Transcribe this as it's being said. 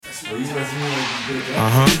Yeah.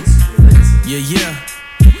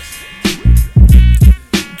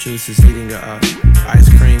 Juice is eating ice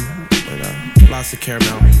cream with lots of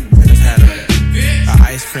caramel. I just had a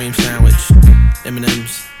ice cream sandwich,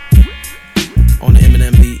 M&M's on the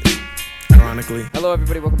M&M beat. Ironically. Hello,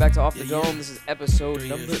 everybody. Welcome back to Off the Dome. This is episode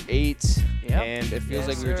number 8, Yep. and it feels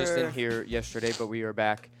like we were just in here yesterday, but we are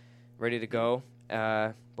back, ready to go.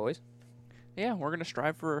 Boys? Yeah, we're gonna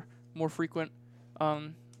strive for more frequent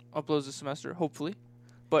uploads this semester, hopefully.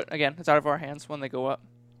 But again, it's out of our hands when they go up.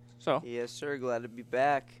 So Yes, sir. Glad to be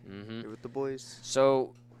back Mm-hmm. here with the boys.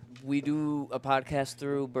 So we do a podcast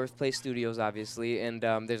through Birthplace Studios, obviously, and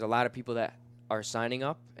there's a lot of people that are signing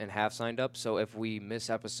up and have signed up. So if we miss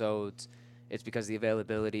episodes, it's because the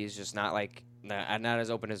availability is just not as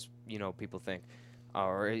open as people think,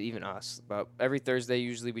 or even us. But every Thursday,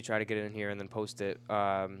 usually we try to get it in here and then post it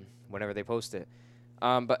whenever they post it.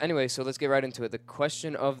 But anyway, so let's get right into it. The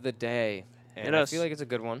question of the day, and I feel like it's a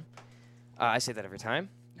good one. I say that every time.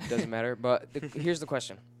 It doesn't matter. But here's the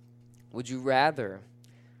question: would you rather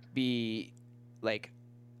be like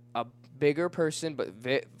a bigger person but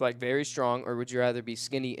very strong, or would you rather be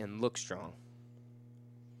skinny and look strong?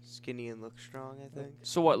 Skinny and look strong, I think.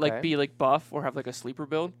 So what, Okay. like be like buff or have like a sleeper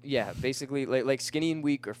build? Yeah, basically like skinny and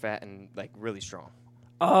weak, or fat and like really strong.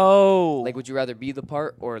 Oh. Like, would you rather be the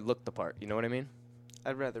part or look the part? You know what I mean?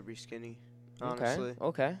 I'd rather be skinny, honestly.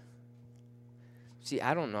 Okay. See,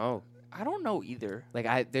 I don't know. I don't know either.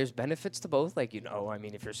 Like, there's benefits to both. Like, I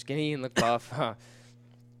mean, if you're skinny and look buff,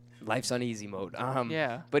 life's on easy mode.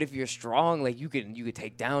 Yeah. But if you're strong, like you could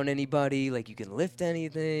take down anybody. Like, you can lift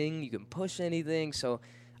anything. You can push anything. So,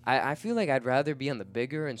 I feel like I'd rather be on the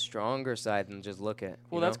bigger and stronger side than just look at.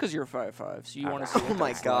 Well, that's because you're 5'5", so you want to see. Oh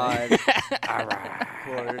my god. All right. Of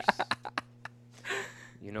course.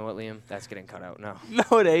 You know what, Liam? That's getting cut out now.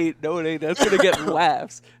 No, it ain't. No, it ain't. That's gonna get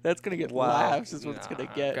laughs. That's gonna get Wow. laughs. Is what it's gonna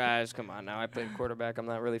get. Guys, come on now. I played quarterback. I'm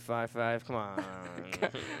not really 5'5". Come on.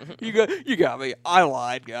 You got me. I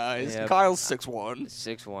lied, guys. Yep. Kyle's 6'1".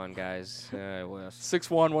 6'1", guys. 6'1",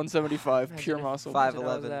 175, pure muscle.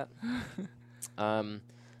 5'11".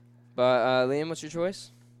 But Liam, what's your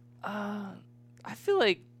choice? I feel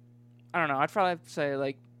like I don't know. I'd probably have to say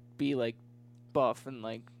like be like buff and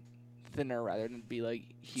like thinner rather than be like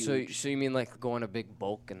huge. So you mean like go on a big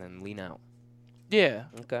bulk and then lean out? Yeah.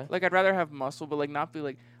 Okay. Like I'd rather have muscle, but like not be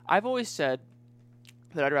like. I've always said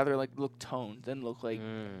that I'd rather like look toned than look like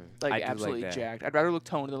I do absolutely like that. jacked. I'd rather look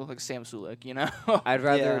toned than look like Sam Sulek, you know? I'd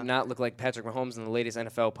rather Yeah. not look like Patrick Mahomes in the latest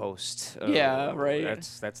NFL post. Yeah, right.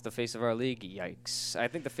 That's the face of our league. Yikes! I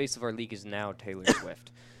think the face of our league is now Taylor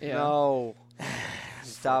Swift. Yeah. No.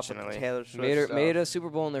 Stop with the Unfortunately. Taylor Swift stuff. Made a Super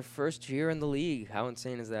Bowl in their first year in the league. How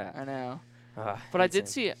insane is that? I know. Ah, But I did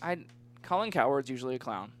insane. see Colin Cowherd's usually a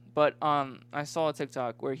clown. But I saw a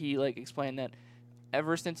TikTok where he like explained that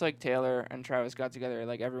ever since like Taylor and Travis got together,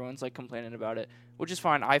 like everyone's like complaining about it, which is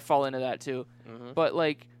fine. I fall into that too. Mhm. But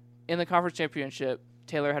like in the conference championship,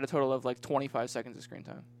 Taylor had a total of like 25 seconds of screen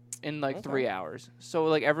time in like 3 hours. So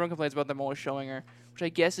like everyone complains about them always showing her, which I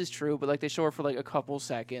guess is true, but like they show her for like a couple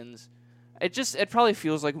seconds. It probably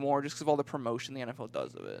feels like more just because of all the promotion the NFL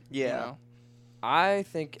does of it. Yeah. You know? I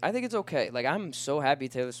think it's okay. Like, I'm so happy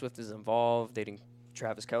Taylor Swift is involved, dating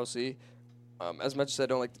Travis Kelce. As much as I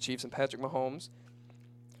don't like the Chiefs and Patrick Mahomes,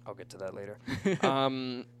 I'll get to that later.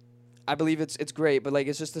 I believe it's great, but like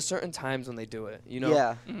it's just the certain times when they do it.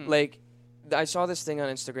 Yeah. Mhm. Like, I saw this thing on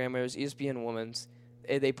Instagram where it was ESPN Women's.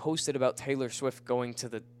 They posted about Taylor Swift going to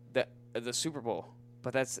the Super Bowl.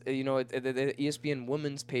 But that's, the ESPN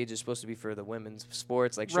Women's page is supposed to be for the women's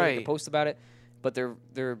sports. Like, sure, they Right. post about it, but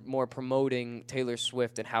they're more promoting Taylor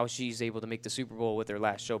Swift and how she's able to make the Super Bowl with their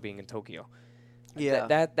last show being in Tokyo.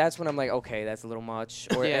 Yeah. That's when I'm like, okay, that's a little much.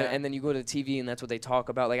 Or Yeah. and then you go to the TV and that's what they talk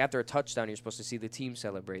about. Like, after a touchdown, you're supposed to see the team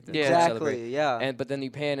celebrate. The Yeah. coach celebrate. Exactly. Yeah. But then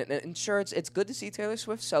you pan it, and sure, it's good to see Taylor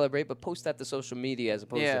Swift celebrate, but post that to social media as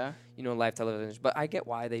opposed to live television. But I get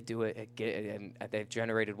why they do it. And they've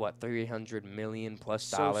generated what $300 million plus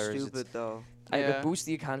so dollars. stupid though. It boosts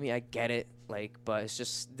the economy. I get it. Like, but it's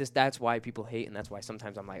just this. That's why people hate, and that's why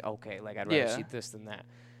sometimes I'm like, okay, like I'd rather see this than that.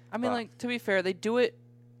 I mean, But- like, to be fair, they do it,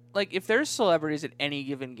 like, if there's celebrities at any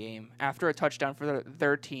given game after a touchdown for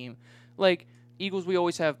their team, like, Eagles, we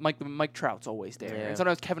always have Mike Trout's always there, Yeah. and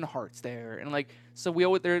sometimes Kevin Hart's there, and, like, so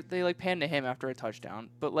they like, pan to him after a touchdown,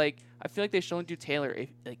 but, like, I feel like they should only do Taylor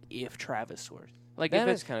if Travis scores. Like, That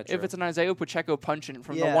if is kinda true. if it's an Isaiah Pacheco punching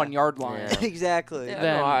from the Yeah. 1 yard line. Yeah. Exactly. Yeah,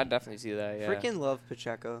 Then- no, I definitely see that. Yeah. Freaking love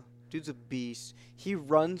Pacheco. Dude's a beast. He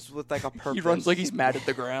runs with like a purpose. He runs like he's mad at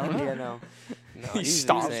the ground. Yeah, no. No, He he's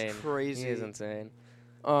stops. insane. Crazy. He is insane.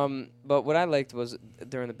 But what I liked was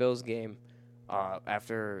during the Bills game,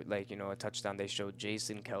 After a touchdown, they showed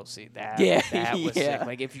Jason Kelsey. That was Yeah. sick.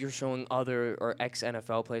 Like if you're showing other or ex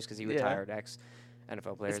NFL players because he retired ex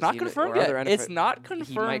NFL players. It's not confirmed yet. It's not confirmed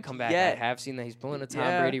He might come back. yet. I have seen that he's pulling a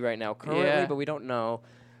Tom Brady right now currently, but we don't know.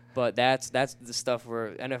 But that's the stuff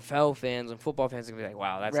where NFL fans and football fans are gonna be like,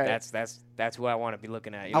 wow, that's who I want to be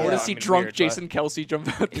looking at. I want to see drunk Jason Kelsey jump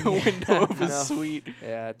out the window of his suite.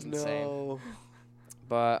 Yeah, it's insane.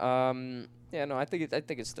 But I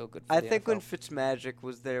think it's still good. For I the think NFL. when Fitzmagic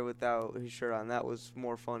was there without his shirt on, that was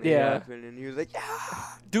more funny. Yeah. in my opinion. He was like, yeah.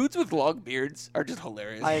 Dudes with long beards are just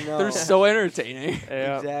hilarious. I know. They're so entertaining.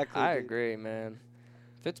 Yeah, Exactly, I dude. agree, man.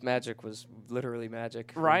 Fitzmagic was literally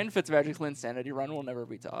magic. Ryan Fitzmagic's insanity run will never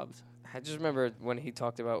be topped. I just remember when he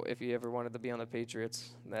talked about if he ever wanted to be on the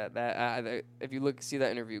Patriots. That if you see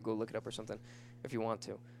that interview, go look it up or something, if you want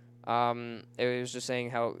to. It was just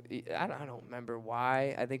saying how I don't remember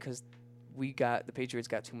why. I think because the Patriots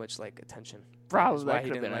got too much attention. Probably That's why that he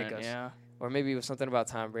could have didn't been like it, us. yeah. Or maybe it was something about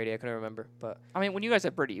Tom Brady. I couldn't remember, but I mean, when you guys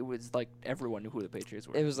had Brady, it was like everyone knew who the Patriots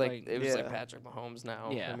were. it was like yeah. Patrick Mahomes now.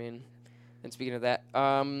 Yeah. I mean, and speaking of that,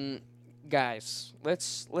 guys,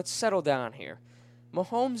 let's settle down here.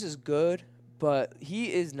 Mahomes is good, but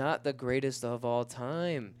he is not the greatest of all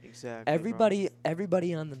time. Exactly.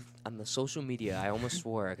 Everybody on the social media, I almost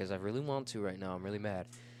swore because I really want to right now. I'm really mad.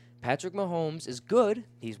 Patrick Mahomes is good.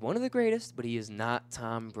 He's one of the greatest, but he is not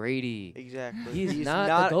Tom Brady. Exactly. He's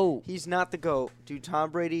not the GOAT. He's not the GOAT. Dude,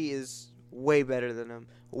 Tom Brady is way better than him.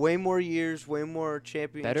 Way more years, way more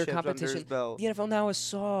championships Better competition. under his belt. The NFL now is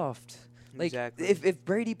soft. Exactly. If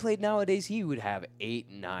Brady played nowadays, he would have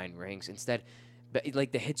 8, 9 rings instead. But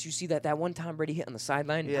the hits you see that one Tom Brady hit on the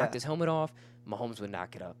sideline, knocked his helmet off, Mahomes would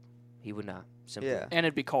knock it up. He would not. Simply. Yeah. And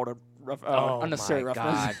it'd be called a unnecessary my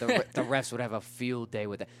roughness. God, the refs would have a field day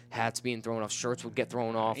with the hats being thrown off, shirts would get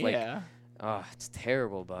thrown off. Yeah. It's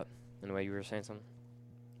terrible. But anyway, you were saying something.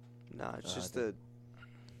 Nah, it's just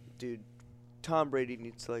dude. Tom Brady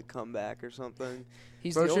needs to come back or something.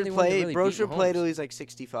 He's Bro the only should one to play. really Bro beat should play Mahomes. till he's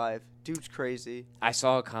 65. Dude's crazy. I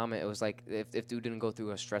saw a comment. It was like if dude didn't go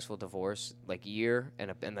through a stressful divorce year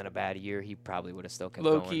and then a bad year, he probably would have still kept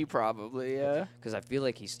Low going. key, probably, yeah. Because I feel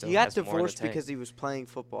like he still He got has more in the divorced tank. because he was playing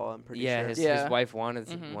football. I'm pretty Yeah, sure. his wife wanted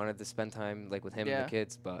to spend time with him and Yeah. the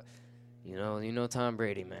kids, but you know Tom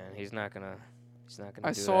Brady, man, he's not gonna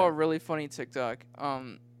I do saw a that. really funny TikTok.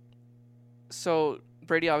 So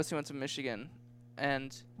Brady obviously went to Michigan,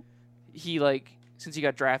 and he since he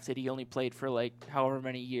got drafted, he only played for however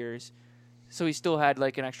many years. So he still had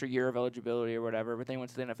an extra year of eligibility or whatever, but then he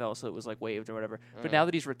went to the NFL, so it was waived or whatever. But now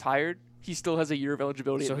that he's retired, he still has a year of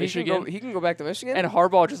eligibility So at he Michigan. can go back to Michigan. And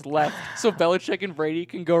Harbaugh just left, so Belichick and Brady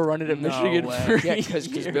can go run it at Michigan for yeah, a because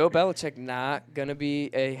year. Bill Belichick not gonna be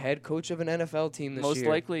a head coach of an NFL team this Most year.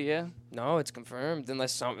 likely, yeah. No, it's confirmed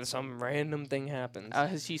unless some random thing happens.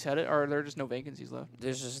 Has he said it, or are there just no vacancies left?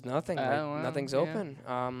 There's just nothing. Wow, Nothing's yeah.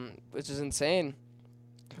 open. Which is insane.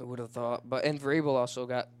 Who would have thought? But and Vrabel also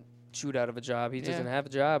got chewed out of a job. He doesn't have a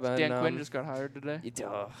job. And, Dan Quinn just got hired today.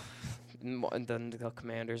 And then the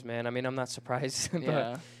Commanders, man. I mean, I'm not surprised. But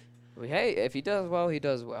Yeah. hey, if he does well, he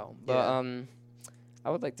does well. But Yeah. I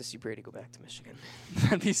would like to see Brady go back to Michigan.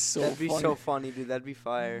 That'd be so That'd be funny. so funny, dude. That'd be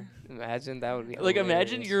fire. Imagine that would be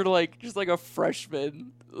Imagine hilarious. you're just a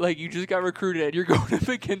freshman, you just got recruited, and you're going up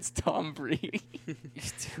against Tom Brady.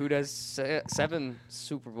 Dude has 7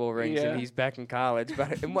 Super Bowl rings Yeah. and he's back in college.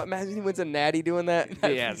 But imagine he wins a natty doing that.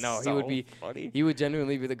 That'd Yeah, be no, he so would be funny. He would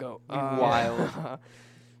genuinely be the GOAT. Wild.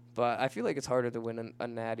 But I feel like it's harder to win a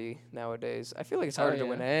natty nowadays. I feel like it's harder to yeah.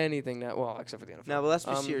 win anything now. Well, except for the NFL. Now, but let's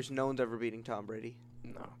be serious. No one's ever beating Tom Brady.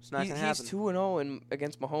 No, It's not gonna He's happen. 2-0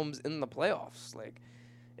 against Mahomes in the playoffs.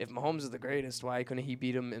 If Mahomes is the greatest, why couldn't he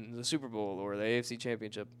beat him in the Super Bowl or the AFC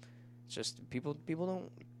Championship? It's just people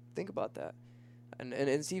don't think about that, and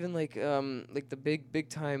it's even the big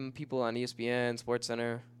time people on ESPN,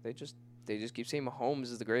 SportsCenter. They just keep saying Mahomes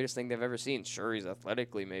is the greatest thing they've ever seen. Sure, he's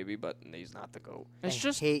athletically maybe, but he's not the GOAT. It's I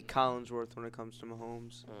just hate Collinsworth when it comes to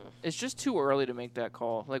Mahomes. it's just too early to make that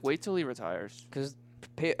call. Wait till he retires. Because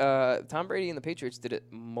Tom Brady and the Patriots did it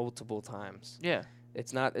multiple times. Yeah.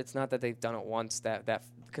 It's not that they've done it once. That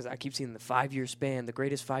because I keep seeing the 5-year span, the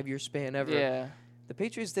greatest 5-year span ever. Yeah. The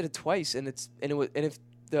Patriots did it twice, and if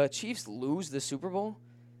the Chiefs lose the Super Bowl,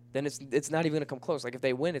 then it's not even gonna come close. If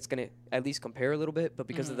they win, it's gonna at least compare a little bit. But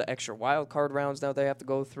because of the extra wild card rounds now they have to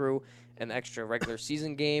go through, and the extra regular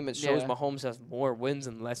season game, it shows Yeah. Mahomes has more wins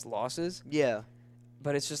and less losses. Yeah.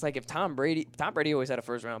 But it's just if Tom Brady always had a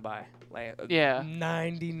first round bye, Yeah.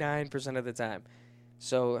 99% of the time.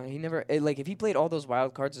 So he never if he played all those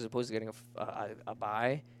wild cards as opposed to getting a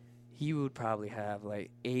bye, he would probably have like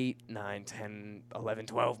 8, 9, 10, 11,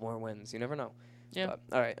 12 more wins. You never know. Yeah. But,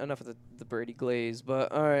 all right, enough of the Brady glaze.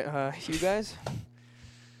 But all right, you guys.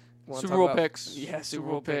 Wanna Super talk Bowl about- picks. Yeah, Super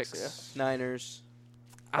Bowl picks. Niners.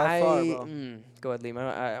 Yeah. By far, bro. Go ahead, Liam.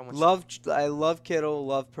 I want I love Kittle,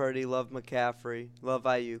 love Purdy, love McCaffrey, love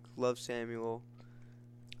Ayuk, love Samuel.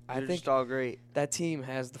 I They're think just all great. that team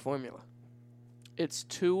has the formula. It's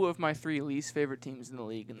 2 of my 3 least favorite teams in the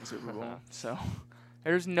league in the Super Bowl. So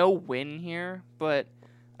there's no win here, but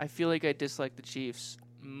I feel like I dislike the Chiefs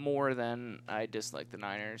more than I dislike the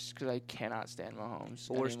Niners because I cannot stand Mahomes.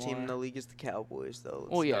 The worst team in the anymore. league is the Cowboys, though.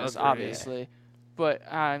 Well, yes, Agreed. obviously, but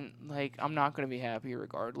I'm not gonna be happy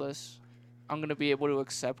regardless. I'm gonna be able to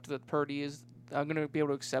accept that Purdy is. I'm gonna be able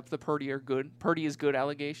to accept the Purdy is good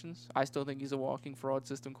allegations. I still think he's a walking fraud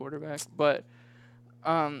system quarterback, but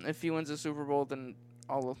if he wins a Super Bowl, then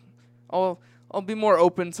I'll be more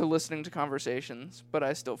open to listening to conversations. But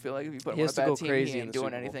I still feel like if you put He him on has a to bad go team, crazy he in ain't the doing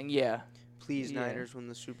Super Bowl. anything. Yeah. Please, Yeah. Niners win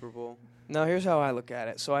the Super Bowl. Now, here's how I look at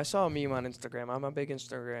it. So I saw a meme on Instagram. I'm a big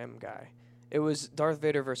Instagram guy. It was Darth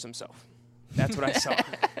Vader versus himself. That's what I saw.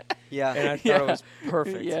 Yeah. And I thought it was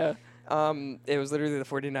perfect. Yeah. It was literally the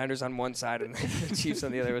 49ers on one side and the Chiefs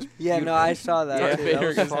on the other. It was Yeah, no, I saw that. Darth too. That Vader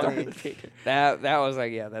was against funny. Darth Vader. That was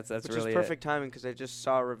like, yeah, that's Which really is perfect timing because I just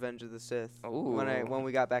saw Revenge of the Sith Ooh. when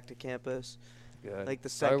we got back to campus, Good. like the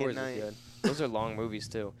Star second Wars night. is good. Those are long movies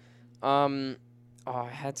too. I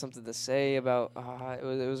had something to say about. It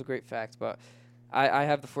was a great fact, but I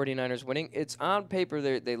have the 49ers winning. It's on paper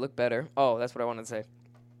they look better. Oh, that's what I wanted to say.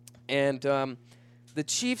 And the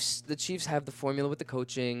Chiefs have the formula with the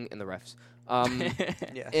coaching and the refs.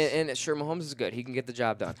 Yes. And sure, Mahomes is good. He can get the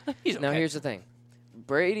job done. He's Now okay. here's the thing,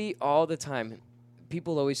 Brady all the time.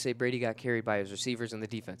 People always say Brady got carried by his receivers and the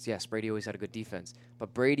defense. Yes, Brady always had a good defense,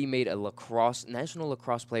 but Brady made a national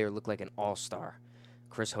lacrosse player look like an all-star.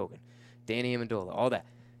 Chris Hogan, Danny Amendola, all that.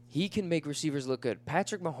 He can make receivers look good.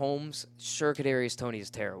 Patrick Mahomes, sure, Kadarius Toney is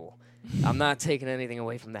terrible. I'm not taking anything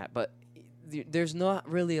away from that, but there's not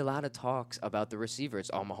really a lot of talks about the receivers.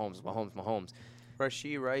 Oh, Mahomes.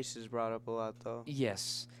 Rashee Rice is brought up a lot, though.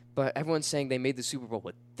 Yes, but everyone's saying they made the Super Bowl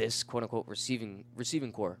with this quote-unquote receiving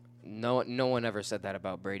core. No one ever said that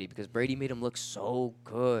about Brady because Brady made him look so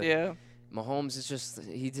good. Yeah. Mahomes is just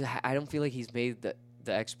I don't feel like he's made the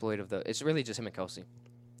exploit of the. It's really just him and Kelsey.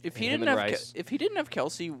 If And he him didn't and have Rice. if he didn't have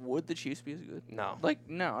Kelsey, would the Chiefs be as good? No,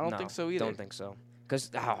 No, I don't think so either. Don't think so.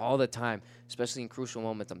 Because all the time, especially in crucial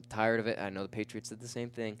moments, I'm tired of it. I know the Patriots did the same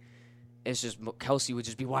thing. It's just Kelsey would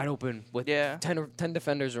just be wide open with Yeah. 10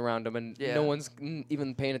 defenders around him, and Yeah. no one's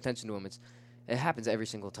even paying attention to him. It happens every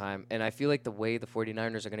single time, and I feel like the way the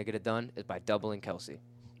 49ers are going to get it done is by doubling Kelsey.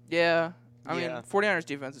 Yeah. I mean, Yeah. 49ers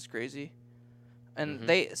defense is crazy. And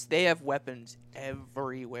Mhm. they have weapons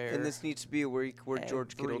everywhere. And this needs to be a week where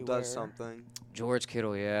George Kittle Everywhere. does something. George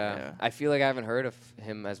Kittle, yeah. Yeah. I feel like I haven't heard of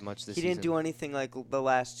him as much this He season. didn't do anything like the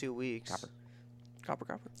last 2 weeks. Copper.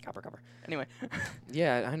 Copper. Anyway.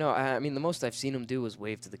 Yeah, I know. I mean, the most I've seen him do was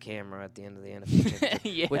wave to the camera at the end of the NFC Championship.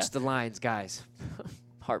 Yeah. Which the Lions, guys,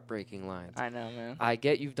 heartbreaking Lions. I know, man. I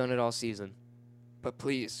get you've done it all season, but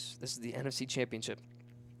please, this is the NFC Championship.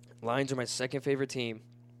 Lions are my second favorite team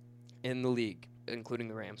in the league, including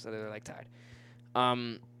the Rams. So they're like tied.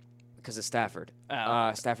 Because of Stafford.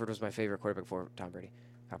 Oh. Stafford was my favorite quarterback before Tom Brady.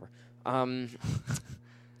 Copper.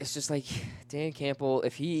 It's just like Dan Campbell.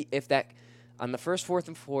 If that on the first 4th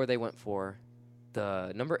and 4 they went for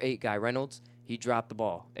the number 8 guy Reynolds, he dropped the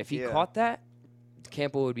ball. If he caught that,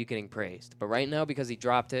 Campbell would be getting praised. But right now, because he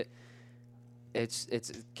dropped it, it's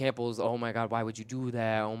Campbell's. Oh my God, why would you do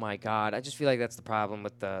that? Oh my God, I just feel like that's the problem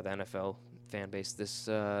with the NFL fan base.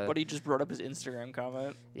 But he just brought up his Instagram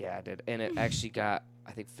comment. Yeah, I did, and it actually got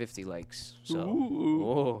I think 50 likes. So,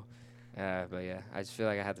 Ooh. but yeah, I just feel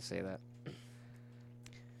like I had to say that.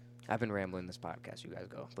 I've been rambling this podcast. You guys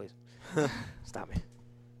go, please. Stop me.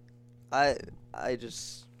 I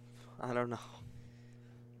don't know.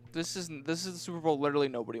 This is the Super Bowl literally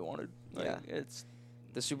nobody wanted. Like, Yeah. It's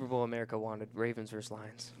The Super Bowl America wanted Ravens versus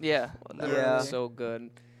Lions. yeah. That Yeah. was so good.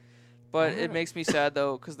 But it makes me sad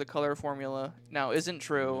though because the color formula now isn't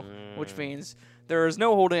true, Mm. which means there is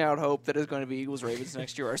no holding out hope that it's going to be Eagles Ravens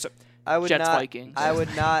next year. Or so I would Jets not. Vikings. I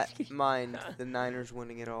would not mind the Niners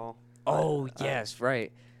winning it all. Oh yes,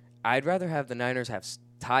 right. I'd rather have the Niners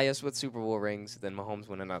tie us with Super Bowl rings than Mahomes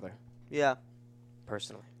win another. Yeah.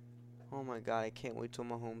 Personally, Oh my God, I can't wait till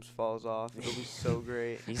Mahomes falls off. It'll be so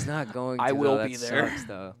great. he's not going to. I will though. be That there. Sucks,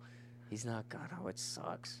 though. He's not gonna. Oh, it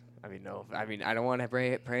sucks. I mean, no. I mean, I don't want to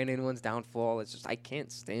pray anyone's downfall. It's just I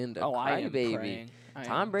can't stand a I am crybaby. praying. I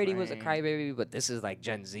Tom am Brady was a praying. crybaby, but this is like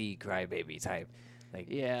Gen Z crybaby type. Like,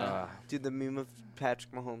 Yeah. Dude, the meme of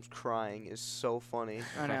Patrick Mahomes crying is so funny.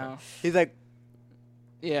 I know. He's like,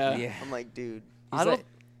 Yeah. yeah. I'm like, dude. I don't.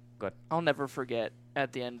 Good. I'll never forget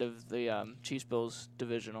at the end of the Chiefs Bills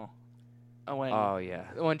divisional Oh yeah.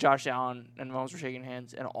 when Josh Allen and Mahomes were shaking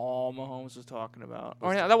hands and all Mahomes was talking about. Was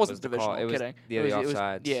Or the- that wasn't was the divisional. call. It was kidding. the it was,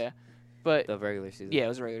 offsides. Yeah, but The regular season. yeah, it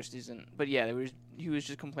was a regular season. But yeah, he was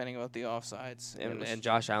just complaining about the offsides. And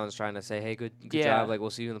Josh Allen's trying to say, "Hey, good Yeah. job. Like we'll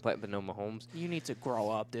see you in the play," but no Mahomes. You need to grow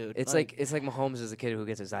up, dude. It's like Mahomes is a kid who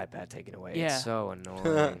gets his iPad taken away. Yeah. It's so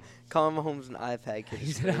annoying. Colin Mahomes an iPad kid.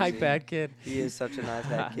 He's is an crazy. iPad kid. He is such an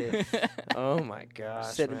iPad kid. Oh my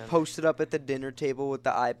gosh, man. Posted up at the dinner table with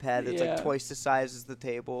the iPad. It's Yeah. like twice the size as the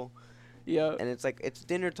table. yeah. And it's like, it's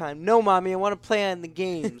dinner time. No, Mommy, I want to play on the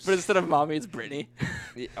games. But instead of mommy, it's Brittany.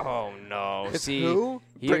 Oh no. It's See, who?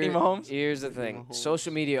 Brittany Mahomes? Here's the Brittany thing. Mahomes.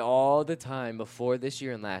 Social media all the time before this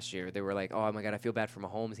year and last year, they were like, "Oh my god, I feel bad for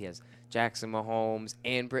Mahomes. He has Jackson Mahomes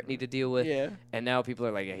and Brittany to deal with." Yeah. And now people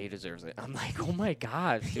are like, "Yeah, he deserves it." I'm like, "Oh my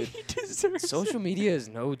god, dude." He deserves Social media is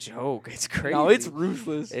no joke. It's crazy. No, it's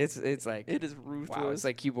ruthless. It's like It is ruthless. wow. It's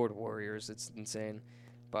like keyboard warriors. It's insane.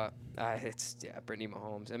 But it's Brittany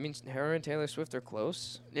Mahomes. I mean, her and Taylor Swift are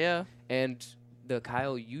close. yeah. And the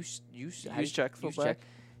Kyle Juszczyk fullback.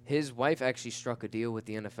 his wife actually struck a deal with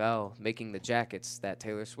the NFL, making the jackets that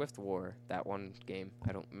Taylor Swift wore that one game.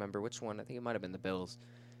 I don't remember which one. I think it might have been the Bills.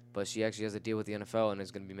 But she actually has a deal with the NFL and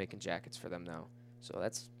is going to be making jackets for them now. So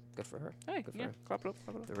that's good for her. Hey, Good for yeah. her. Clap it up.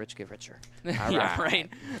 Clap it up. The rich get richer. Yeah, right.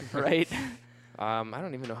 Right. I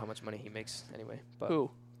don't even know how much money he makes anyway. But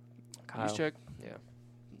Who? Kyle. Juszczyk? Yeah.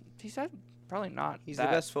 He said probably not. He's that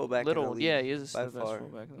the best fullback little. in the league. Yeah, he is by the best far.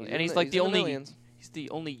 fullback. In the He's league. in And he's the- like he's the in only. millions. He's the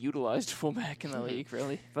only utilized fullback in the league,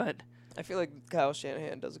 really. But I feel like Kyle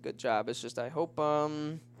Shanahan does a good job. It's just I hope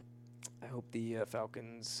the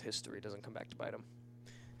Falcons' history doesn't come back to bite them.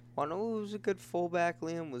 I know who was a good fullback,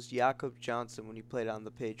 Liam, was Jakob Johnson when he played on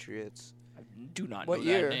the Patriots. I do not What know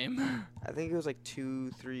year? that name. I think it was like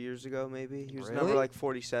 2-3 years ago, maybe. He was Really? number like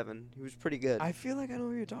 47. He was pretty good. I feel like I know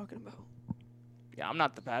who you're talking about, Yeah, I'm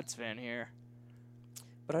not the Pats fan here.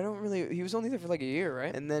 but I don't really. He was only there for like a year,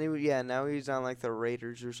 right? And then now he's on like the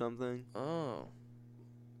Raiders or something. Oh,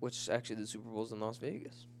 which actually the Super Bowl's in Las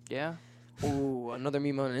Vegas. Yeah. Ooh, another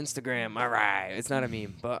meme on Instagram. All right, it's not a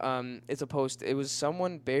meme, but it's a post. It was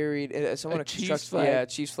someone buried, someone A Chiefs construct- flag. yeah,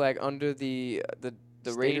 Chiefs flag under the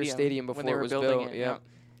Raiders stadium when before they it were was building built. it, Yeah. yeah.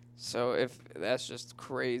 So if that's just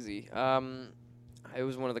crazy. It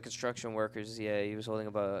was one of the construction workers. Yeah, he was holding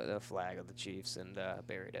up a flag of the Chiefs and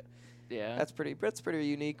buried it. Yeah. That's pretty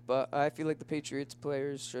unique. But I feel like the Patriots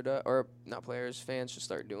players should, or not players, fans should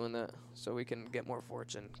start doing that so we can get more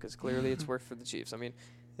fortune. Because clearly it's worked for the Chiefs. I mean,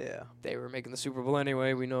 Yeah. they were making the Super Bowl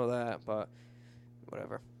anyway. We know that, but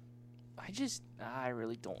whatever. I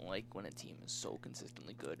really don't like when a team is so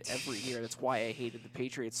consistently good every year. That's why I hated the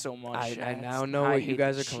Patriots so much. I now know I what you hate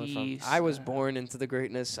guys the are coming Chiefs. from. I was born into the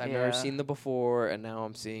greatness. I've never Yeah. seen the before, and now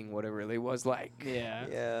I'm seeing what it really was like. Yeah.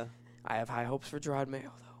 Yeah. I have high hopes for Gerard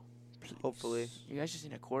Mayo, though. Please. Hopefully. You guys just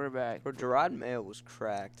need a quarterback. But Gerard Mayo was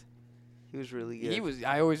cracked. He was really good. He was.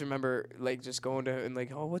 I always remember like just going to and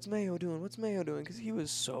like, oh, what's Mayo doing? What's Mayo doing? Because he was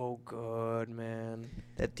so good, man.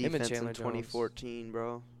 That him and defense in Chandler Jones. 2014,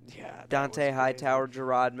 bro. Yeah. that Dante was Hightower,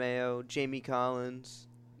 Gerard Mayo, Jamie Collins.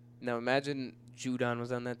 crazy. Now imagine Judon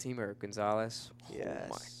was on that team or Gonzalez. Oh Yes.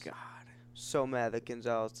 my God. So mad that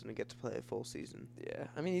Gonzalez didn't get to play a full season. Yeah.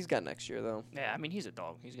 I mean, he's got next year though. Yeah, I mean he's a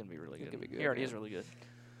dog. He's gonna be really He's good. gonna be good, He already yeah. is really good.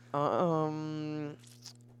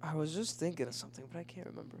 I was just thinking of something, but I can't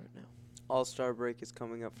remember it now. All-Star break is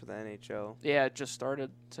coming up for the NHL. Yeah, it just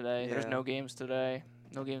started today. There's Yeah. no games today.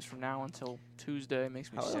 No games from now until Tuesday.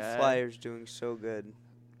 Makes me How are the sad. Flyers doing so good?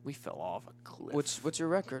 We fell off a cliff. What's your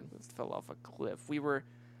record? We fell off a cliff. We were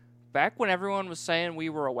back when everyone was saying we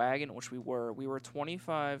were a wagon, which we were. We were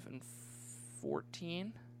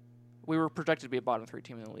 25-14. We were projected to be a bottom 3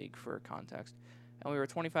 team in the league for context, and we were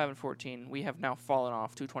 25-14. We have now fallen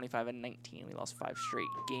off to 25-19. We lost 5 straight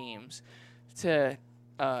games to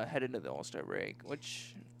head into the All-Star break,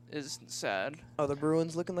 which is sad. Are the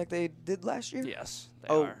Bruins looking like they did last year? Yes, they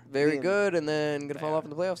Oh, are. Very Liam. good, and then gonna They fall are. off in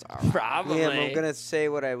the playoffs. Probably. Liam, I'm gonna say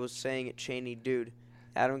what I was saying at Cheney, dude.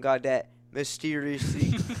 Adam Gaudette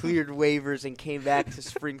mysteriously cleared waivers and came back to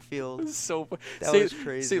Springfield. So That was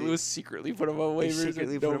crazy. St. Louis secretly put him on They waivers.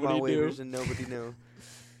 secretly and put him on nobody knew. waivers and nobody knew.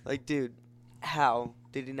 Like, dude, how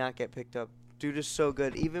did he not get picked up? Dude is so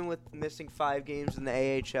good. Even with missing 5 games in the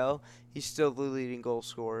AHL, he's still the leading goal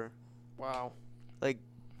scorer. Wow. Like,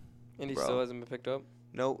 And he Bro. still hasn't been picked up.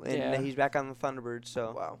 no, and Yeah. he's back on the Thunderbirds.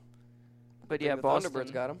 So, Wow. But yeah, the Boston.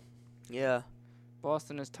 Thunderbirds got him. yeah.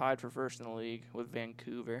 Boston is tied for first in the league with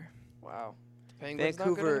Vancouver. Wow. Penguins not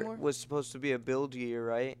good Vancouver anymore? was supposed to be a build year,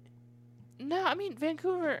 right? No, I mean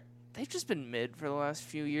Vancouver. They've just been mid for the last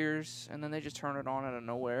few years, and then they just turned it on out of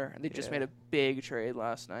nowhere. And they just made a big trade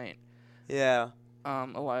last night. Yeah.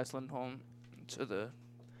 Elias Lindholm to the.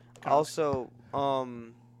 Also,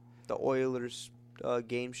 the Oilers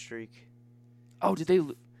game streak. Oh, did they?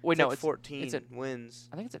 Wait, no, at it's 14 it's at, wins.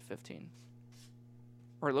 I think it's at 15.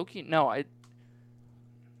 Or Loki? No, hang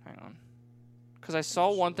on. Because I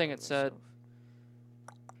saw one thing it said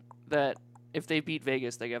that if they beat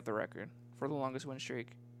Vegas, they get the record for the longest win streak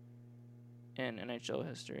in NHL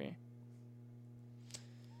history.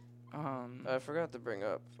 I forgot to bring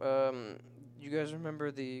up. You guys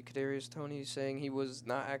remember the Kadarius Toney saying he was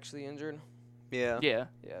not actually injured? Yeah. Yeah.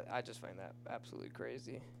 Yeah, I just find that absolutely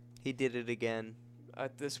crazy. He did it again.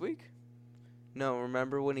 This week? No,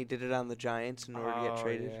 remember when he did it on the Giants in order to get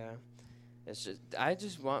traded? Yeah. It's just I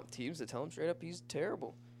just want teams to tell him straight up he's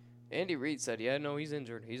terrible. Andy Reid said, "Yeah, no, he's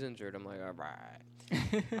injured. He's injured." I'm like, all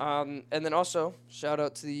right. And then also shout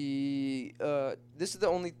out to the this is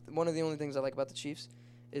one of the only things I like about the Chiefs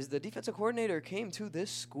is the defensive coordinator came to this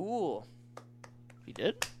school. He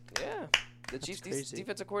did? Yeah. The Chiefs crazy.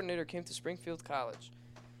 defensive coordinator came to Springfield College.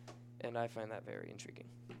 And I find that very intriguing.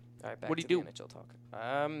 All right, back What'd to he the do? NHL talk.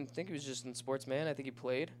 I think he was just in sportsman. I think he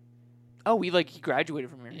played. Oh, he graduated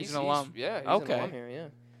from here. He's an alum. Yeah, he's Okay. an alum here, yeah.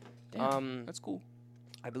 Damn, that's cool.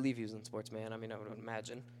 I believe he was in sportsman. I mean, I would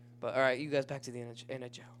imagine. But all right, you guys back to the NHL.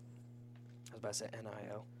 I was about to say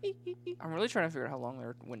NIL. I'm really trying to figure out how long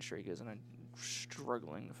their win streak is, and I'm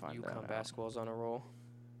struggling to find that UConn out. basketball's on a roll.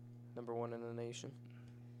 Number 1 in the nation.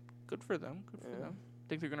 Good for them. Good for Yeah. them.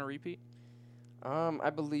 Think they're gonna repeat? I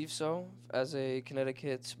believe so. As a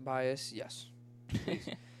Connecticut bias, yes.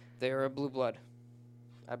 They are a blue blood.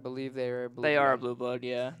 I believe they are a blue blood. They are a blue blood,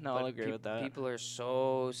 yeah. No, But I'll agree with that. People are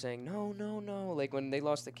so saying, no. Like when they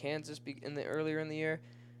lost to Kansas earlier in the year,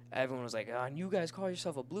 everyone was like, and you guys call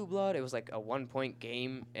yourself a blue blood? It was like a 1-point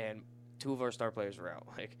game, and 2 of our star players were out.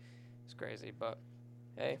 Like, it's crazy. But,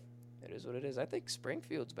 hey, it is what it is. I think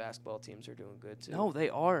Springfield's basketball teams are doing good, too. No, they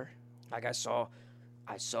are. Like, I saw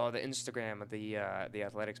the Instagram of the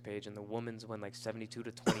athletics page, and the women's won like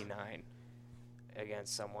 72-29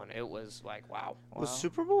 against someone. It was like, wow. Was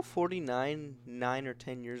Super Bowl 49 9 or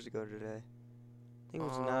 10 years ago today? I think it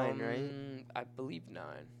was 9, right? I believe 9.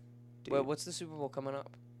 Dude, Well, what's the Super Bowl coming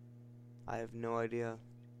up? I have no idea.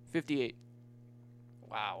 58.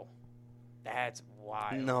 Wow. That's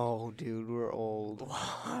wild. No, dude, we're old.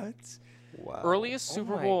 What? Wow. Earliest Oh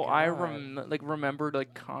Super my Bowl I God. remembered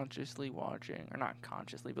consciously watching, or not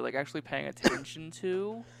consciously, but actually paying attention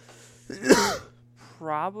to.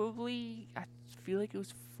 Probably, I feel like it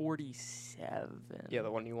was 47. Yeah,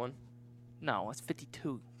 the one you won? No, it's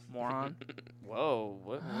 52, moron. Whoa,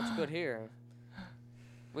 what's good here?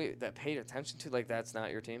 Wait, that paid attention to? Like, that's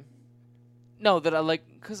not your team? No, that I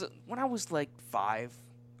because when I was 5,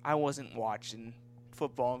 I wasn't watching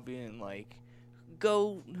football and being like,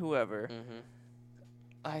 go whoever. Mm-hmm.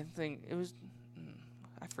 I think it was,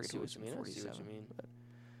 I forget See it what was you mean. I see 47. what you mean. But,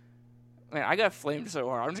 man, I got flamed so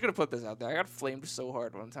hard. I'm just gonna put this out there. I got flamed so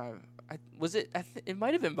hard one time. It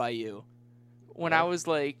might have been by you, when I was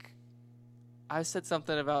I said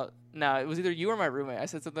something about. No, it was either you or my roommate. I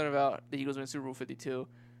said something about the Eagles winning Super Bowl 52,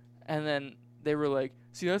 and then they were like,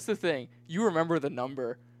 "See, that's the thing. You remember the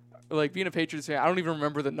number." Like, being a Patriots fan, I don't even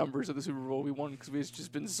remember the numbers of the Super Bowl we won because we've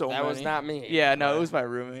just been so That many. was not me. Yeah, no, it was my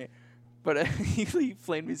roommate. But he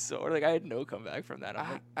flamed me so hard. I had no comeback from that.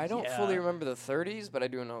 I don't fully remember the 30s, but I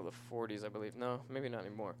do know the 40s, I believe. No, maybe not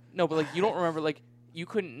anymore. No, but you don't remember you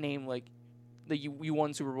couldn't name you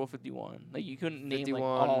won Super Bowl 51. You couldn't name 51,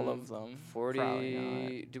 all of them.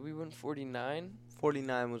 40. Did we win 49?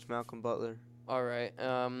 49 was Malcolm Butler. All right.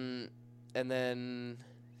 And then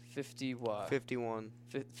 50 what? 51.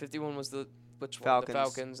 51 was the which Falcons. one? The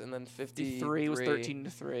Falcons, and then 53 was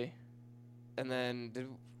 13-3. And then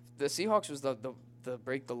the Seahawks was the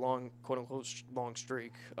break the long quote unquote long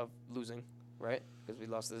streak of losing, right? Because we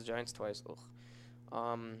lost to the Giants twice. Ugh.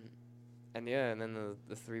 And then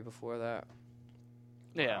the 3 before that.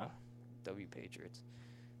 Yeah. Wow. W Patriots,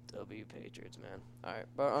 man. All right,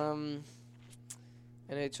 but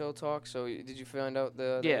NHL talk. So did you find out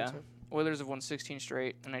the Yeah. answer? Oilers have won 16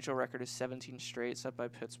 straight. NHL record is 17 straight, set by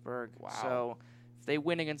Pittsburgh. Wow. So if they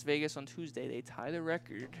win against Vegas on Tuesday, they tie the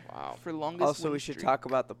record. Wow. For longest Also, win we should streak. talk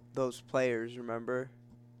about those players, remember?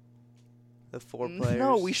 The 4 players.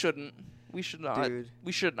 No, we shouldn't. We should not. Dude,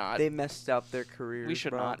 We should not. they messed up their careers. We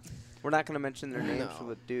should bro. not. We're not going to mention their names, No.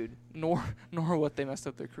 but dude. Nor what they messed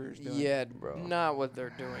up their careers doing. Yeah, Bro. not what they're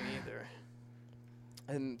doing either.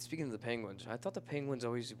 And speaking of the Penguins, I thought the Penguins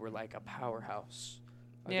always were like a powerhouse.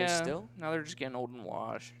 Are they still? Now they're just getting old and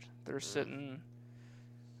washed. They're sitting.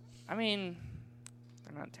 I mean,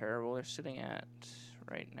 they're not terrible. They're sitting at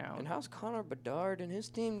right now. And how's Connor Bedard and his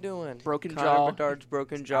team doing? Broken Connor jaw. Bedard's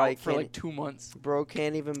broken jaw. He Out for can't- like 2 months. Bro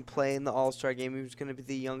can't even play in the All-Star game. He was going to be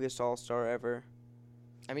the youngest All-Star ever.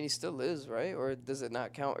 I mean, he still is, right? Or does it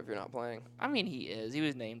not count if you're not playing? I mean, he is. He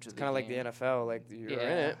was named to the Kind of like the game. NFL. Like, you're in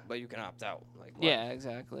Yeah. it, but you can opt out. Like, what? Yeah,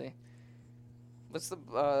 exactly. What's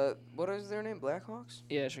the, what is their name? Blackhawks?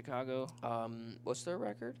 Yeah, Chicago. What's their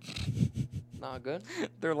record? Not good?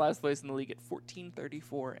 They're last place in the league at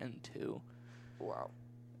 14-34-2. Wow.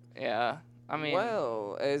 Yeah. I mean,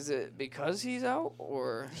 well, is it because he's out,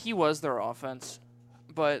 or? he was their offense,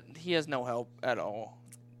 but he has no help at all.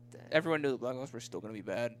 Everyone knew the Blackhawks were still going to be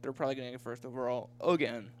bad. They're probably going to get first overall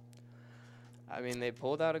again. I mean, they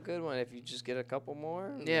pulled out a good one. If you just get a couple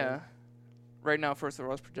more. Yeah. Right now, first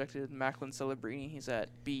overall is projected. Macklin Celebrini, he's at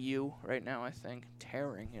BU right now, I think,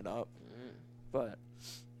 tearing it up. But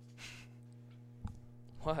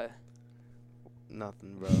What?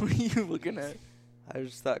 Nothing, bro. what are you looking at? I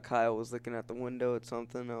just thought Kyle was looking at the window at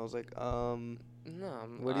something. I was like, No,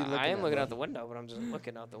 What are you looking I am at, looking bud? out the window, but I'm just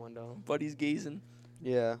looking out the window. Buddy's gazing.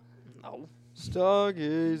 yeah. No.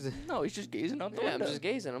 Stargaze. No, he's just gazing out the Yeah, I'm window. just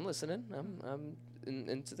gazing. I'm listening. I'm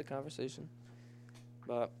into the conversation.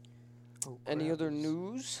 But any other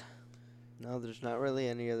news? No, there's not really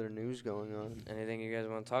any other news going on. Anything you guys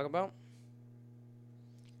want to talk about?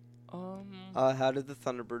 How did the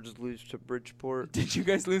Thunderbirds lose to Bridgeport? Did you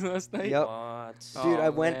guys lose last night? Yep. What? Dude, Oh, I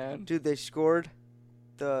went. man. Dude, they scored.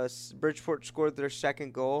 Bridgeport scored their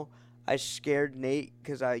second goal. I scared Nate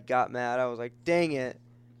because I got mad. I was like, dang it.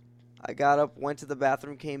 I got up, went to the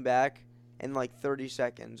bathroom, came back in like 30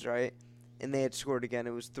 seconds, right? And they had scored again.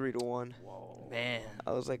 It was 3-1. Whoa. Man.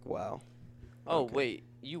 I was like, wow. Oh, Okay. wait.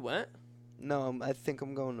 You went? No, I think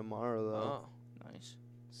I'm going tomorrow, though. Oh, Nice.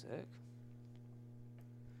 sick.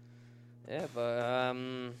 Yeah, but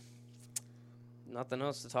nothing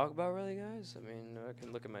else to talk about, really, guys. I mean, I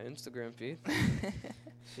can look at my Instagram feed,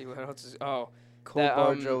 see what else is. Oh, Cole That,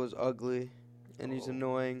 Barjo is ugly, and he's Oh.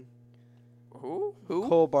 annoying. who?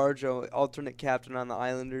 Cole Barjo, alternate captain on the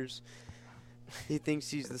Islanders. He thinks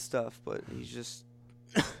he's the stuff, but he's just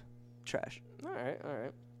trash. All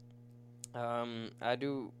right. I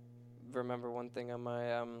do remember one thing on my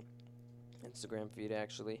Instagram feed,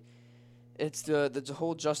 actually. It's the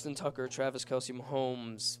whole Justin Tucker, Travis Kelce,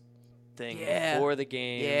 Mahomes thing Yeah. before the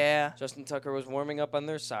game. Yeah. Justin Tucker was warming up on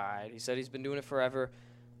their side. He said he's been doing it forever.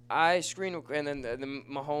 I and then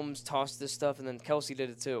Mahomes tossed this stuff, and then Kelce did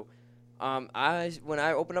it too. When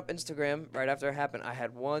I opened up Instagram right after it happened, I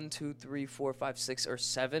had 1, 2, 3, 4, 5, 6, or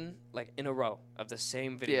 7 like in a row of the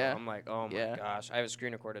same video. Yeah. I'm like, oh my Yeah. gosh, I have a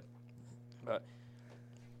screen recorded. But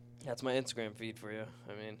that's my Instagram feed for you.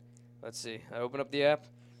 I mean, let's see. I open up the app.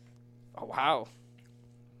 Oh wow,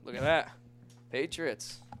 look at that,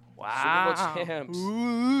 Patriots. Wow. Super Bowl champs.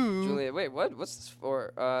 Ooh. Julia, wait, what's this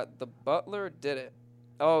for? The Butler did it.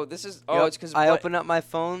 Oh, this is. Oh, Yep, it's because I opened up my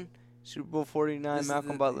phone. Super Bowl 49, This is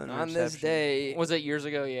Malcolm the- Butler on interception. this day. Was it years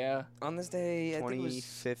ago? Yeah. On this day, I think it was.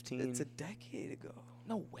 2015. It's a decade ago.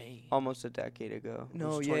 No way. Almost a decade ago. It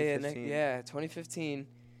No, was yeah, 2015.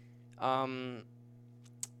 2015.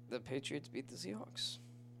 The Patriots beat the Seahawks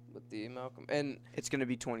with the Malcolm and It's going to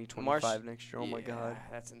be 2025 next year. Oh, my yeah, God.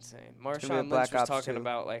 that's insane. gonna be a Marshawn Lynch Black was Ops talking 2.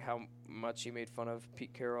 about like how much he made fun of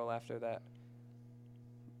Pete Carroll after that.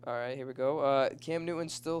 All right, here we go. Cam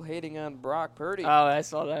Newton's still hating on Brock Purdy. Oh, I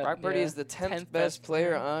saw that. Brock Purdy yeah. is the 10th 10th best player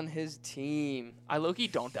player. on his team. I low-key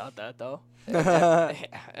don't doubt that, though.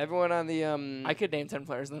 Everyone on the I could name 10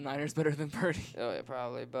 players in the Niners better than Purdy. Oh yeah,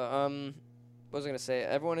 probably. But what was I gonna say?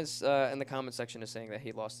 Everyone is in the comment section is saying that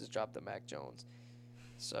he lost his job to Mac Jones.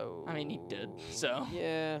 So I mean, he did, so.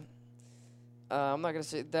 yeah. I'm not gonna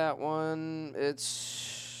say that one.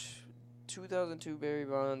 It's 2002 Barry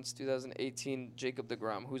Bonds, 2018 Jacob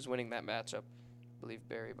DeGrom. Who's winning that matchup? I believe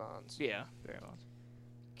Barry Bonds. Yeah, very much.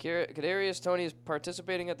 Kadarius Toney is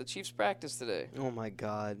participating at the Chiefs practice today. Oh, my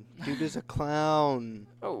God. Dude is a clown.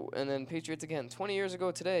 Oh, and then Patriots again. 20 years ago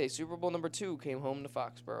today, Super Bowl number 2 came home to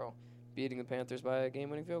Foxborough, beating the Panthers by a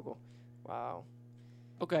game-winning field goal. Wow.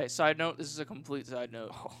 Okay, side note. This is a complete side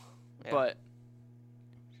note. Yeah. But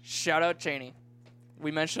shout out Cheney. We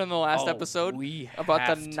mentioned in the last episode we about the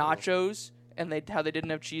have to. nachos and how they didn't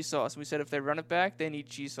have cheese sauce. We said if they run it back, they need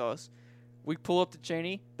cheese sauce. We pull up to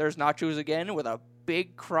Cheney. There's nachos again with a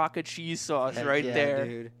big crock of cheese sauce Heck right yeah, there.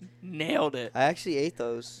 dude. Nailed it. I actually ate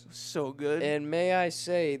those. So good. And may I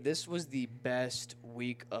say, this was the best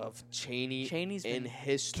week of Cheney's in been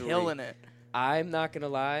history. killing it. I'm not gonna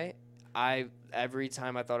lie. Every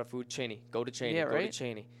time I thought of food, Cheney. Go to Cheney. Yeah, go right? to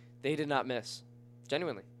Cheney. They did not miss.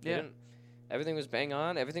 Genuinely. Yeah. Everything was bang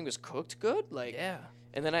on. Everything was cooked good. Like, Yeah.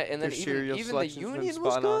 and then even cereal the selection's been union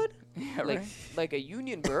was spot on. good. Yeah, Like right. like a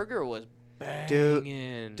union burger was Dude,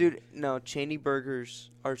 banging. Dude, no, Cheney burgers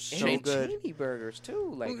are so and good. Cheney burgers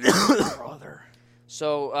too. Like, Brother.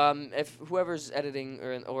 so if whoever's editing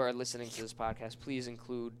or listening to this podcast, please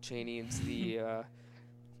include Cheney into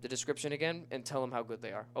the description again and tell them how good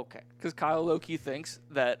they are. Okay. Because Kyle Loki thinks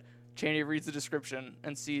that Cheney reads the description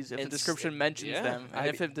and sees if the description mentions them, and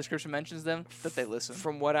if the description mentions them, that they listen.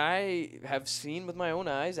 From what I have seen with my own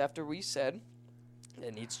eyes, after we said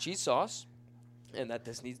it needs cheese sauce, and that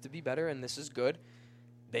this needs to be better, and this is good,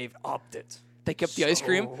 they've upped it. They kept the ice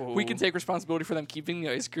cream. We can take responsibility for them keeping the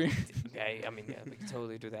ice cream. I mean, yeah, we can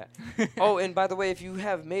totally do that. Oh, and by the way, if you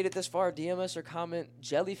have made it this far, DM us or comment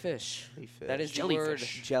jellyfish. That is the word.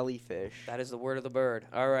 Jellyfish. That is the word of the bird.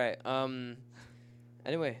 All right.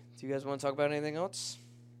 Anyway, do you guys want to talk about anything else?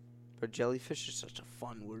 But jellyfish is such a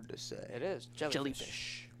fun word to say. It is.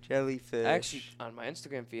 Jellyfish. Jellyfish. Actually, on my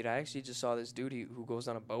Instagram feed, I actually just saw this dude who goes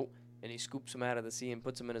on a boat, and he scoops them out of the sea and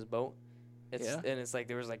puts them in his boat. And it's like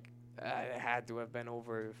there was like, it had to have been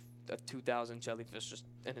over 2,000 jellyfish just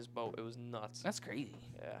in his boat. It was nuts. That's crazy.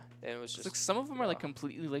 Yeah. And it was just. Like some of them are like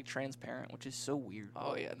completely like transparent, which is so weird.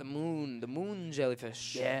 Oh, yeah. The moon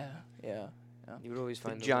jellyfish. Yeah. You would always The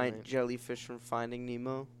find giant jellyfish from Finding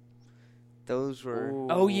Nemo. Those were. Ooh.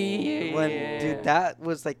 Oh, yeah. Dude, that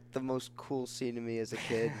was like the most cool scene to me as a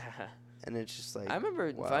kid. And it's just like. I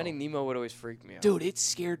remember wow. Finding Nemo would always freak me out. Dude, it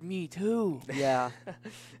scared me too. Yeah.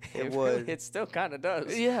 It would. It still kind of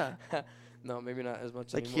does. Yeah. No, maybe not as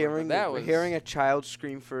much Like anymore. hearing a child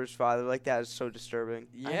scream for his father like that is so disturbing.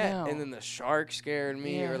 Yeah, know. and then the shark scared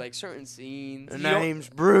me, Yeah. or like certain scenes. The name's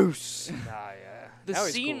Bruce. Yeah. The That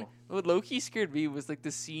was scene, cool. what low-key scared me was like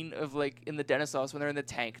the scene of like in the dentist office when they're in the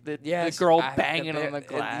tank. The Yes, girl banging on the and,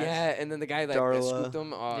 glass. and then the guy like Darla. scooped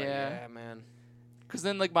him. Oh, Yeah. yeah, man. Because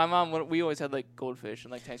then like my mom, we always had like goldfish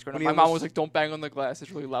and like tanks growing up. When he My mom almost- was like, don't bang on the glass. It's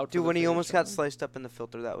really loud. for Dude, the when he fish." almost got sliced up in the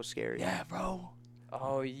filter, that was scary. Yeah, bro.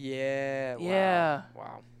 Oh, yeah. Wow. Yeah.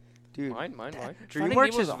 Wow. Dude. Mine. Finding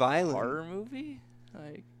DreamWorks Nemo is a violent. horror movie?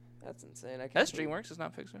 Like That's insane. I can't that's believe- DreamWorks. It's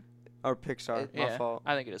not Pixar. Or Pixar. It- My Yeah, fault.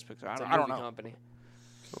 I think it is Pixar. It's a I don't movie know. company.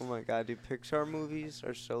 Oh my god, dude. Pixar movies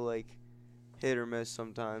are so like hit or miss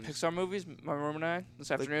sometimes. Pixar movies. My room and I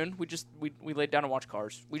this afternoon we laid down and watched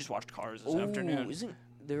Cars. We just watched Cars this afternoon. Isn't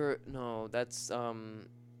there? No, that's Kung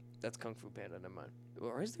Fu Panda. Never mind.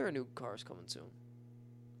 Or is there a new Cars coming soon?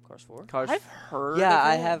 Cars 4? Cars. I've heard. Yeah, of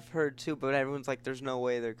I it. have heard too, but everyone's like, "There's no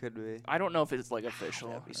way there could be." I don't know if it's like official.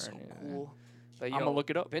 That'd be or so anything. cool. But I'm gonna look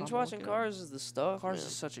it up. Binge I'm gonna watching look it up. Cars is the stuff. Cars man.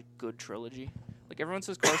 is such a good trilogy. Like everyone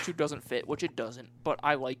says, Cars 2 doesn't fit, which it doesn't. But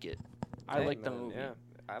I like it. I Hey, like the man, movie. Yeah,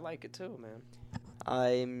 I like it too, man.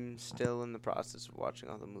 I'm still in the process of watching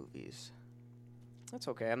all the movies. That's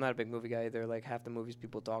okay. I'm not a big movie guy either. Like half the movies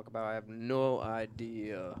people talk about, I have no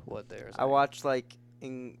idea what they're. I watched like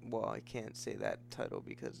well, I can't say that title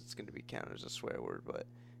because it's going to be counted as a swear word, but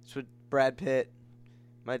it's with Brad Pitt.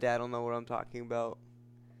 My dad will know what I'm talking about.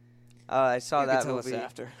 I saw that movie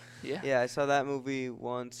after. Yeah. Yeah, I saw that movie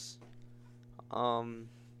once.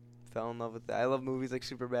 Fell in love with that. I love movies like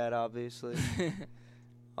Superbad, obviously.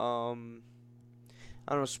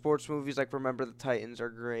 I don't know, sports movies like Remember the Titans are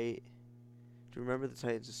great. Do you Remember the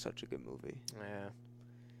Titans is such a good movie. Yeah.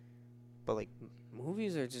 But like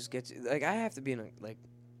Movies are just get you, like I have to be in a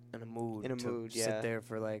mood. In a to mood, sit yeah. there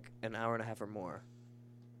for like an hour and a half or more.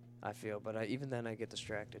 I feel, but even then I get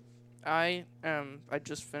distracted. I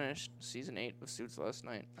just finished season 8 of Suits last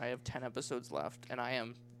night. I have 10 episodes left, and I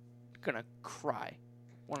am gonna cry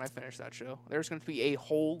when I finish that show. There's going to be a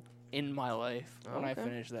hole in my life when I Okay.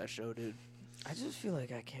 finish that show, dude. I just feel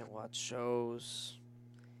like I can't watch shows.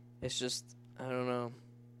 It's just I don't know.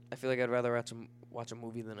 I feel like I'd rather watch a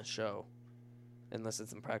movie than a show, unless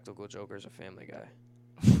it's Impractical Jokers or Family Guy.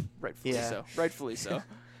 Rightfully Yeah. so. Rightfully so.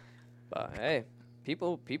 But hey,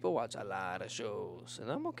 people watch a lot of shows,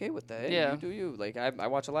 and I'm okay with that. Hey, Yeah. you do you. Like I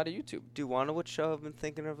watch a lot of YouTube. do you want to know what show I've been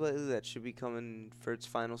thinking of lately that should be coming for its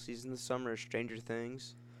final season this summer? Stranger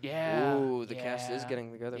Things. Yeah. Ooh, the cast is yeah,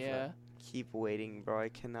 getting together for Yeah. that. Keep waiting, bro. I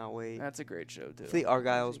cannot wait. That's a great show, too. Hopefully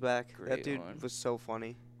Argyle's That's a back. That great dude one. was so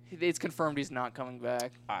funny. It's confirmed he's not coming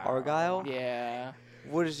back. Argyle? Yeah.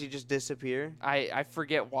 What, does he just disappear? I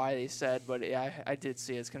forget why they said, but yeah, I did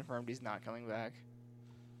see it's confirmed he's not coming back.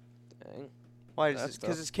 Dang. Why? That's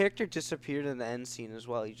Because tough. his character disappeared in the end scene as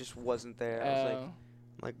well. He just wasn't there. I was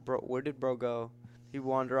like, bro, where did bro go? He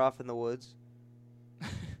wander off in the woods.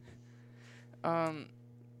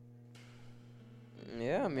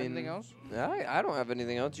 Yeah, I mean. anything else? I don't have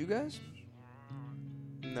anything else. You guys?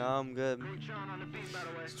 No, I'm good.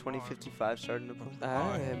 It's 20:55 starting to play.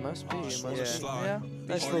 It must be. It must be. Yeah.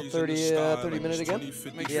 Nice little 30-minute again.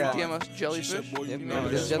 Make sure Yeah. you DM us jellyfish. Yep, You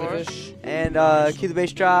remember know the jellyfish. And cue the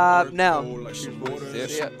bass drop now. See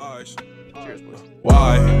ya. Cheers, boys.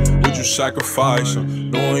 Why would you sacrifice,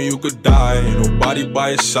 knowing you could die? Ain't nobody by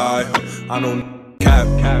your side. I know cap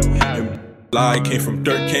and lie came from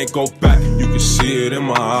dirt, can't go back. You can see it in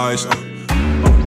my eyes.